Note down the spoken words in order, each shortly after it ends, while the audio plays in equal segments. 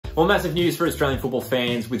Well, massive news for Australian football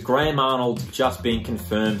fans with Graham Arnold just being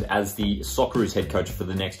confirmed as the Socceroos head coach for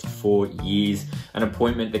the next 4 years. An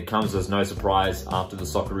appointment that comes as no surprise after the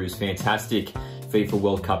Socceroos' fantastic FIFA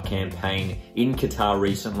World Cup campaign in Qatar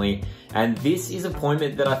recently. And this is an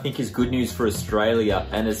appointment that I think is good news for Australia,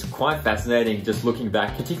 and it's quite fascinating just looking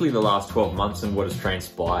back, particularly the last 12 months and what has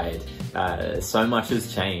transpired. So much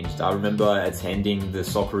has changed. I remember attending the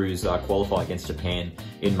Socceroos qualify against Japan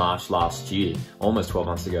in March last year, almost 12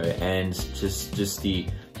 months ago, and just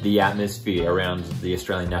the atmosphere around the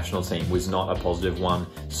Australian national team was not a positive one.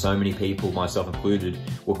 So many people, myself included,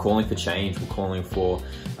 were calling for change, were calling for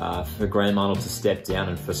Graham Arnold to step down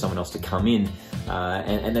and for someone else to come in.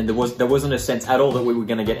 And then there wasn't a sense at all that we were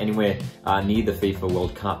going to get anywhere near the FIFA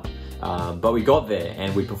World Cup. But we got there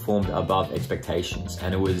and we performed above expectations,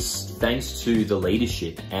 and it was thanks to the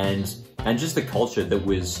leadership and just the culture that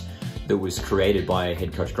was created by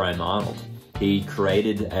head coach Graham Arnold. He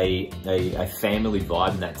created a family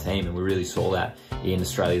vibe in that team, and we really saw that in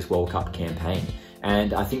Australia's World Cup campaign.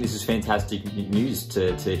 And I think this is fantastic news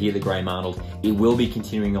to hear that Graham Arnold, it will be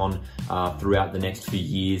continuing on throughout the next few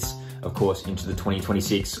years, of course, into the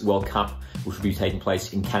 2026 World Cup, which will be taking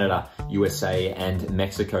place in Canada, USA, and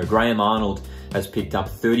Mexico. Graham Arnold has picked up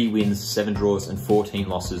 30 wins, 7 draws, and 14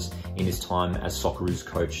 losses in his time as Socceroos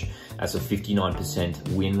coach. That's a 59%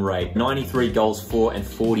 win rate, 93 goals for and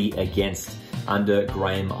 40 against under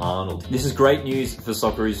Graham Arnold. This is great news for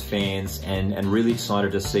Socceroos fans, and really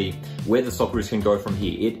excited to see where the Socceroos can go from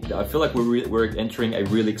here. I feel like we're entering a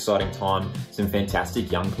really exciting time. Some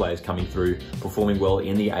fantastic young players coming through, performing well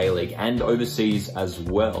in the A-League and overseas as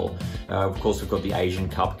well. Of course, we've got the Asian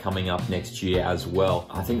Cup coming up next year as well.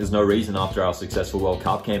 I think there's no reason after our successful World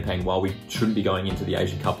Cup campaign why we shouldn't be going into the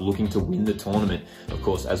Asian Cup looking to win the tournament, of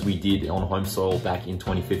course, as we did on home soil back in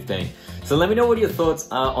 2015. So let me know what your thoughts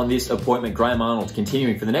are on this appointment. Graham Arnold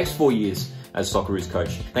continuing for the next 4 years as Socceroos coach.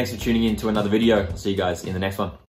 Thanks for tuning in to another video. I'll see you guys in the next one.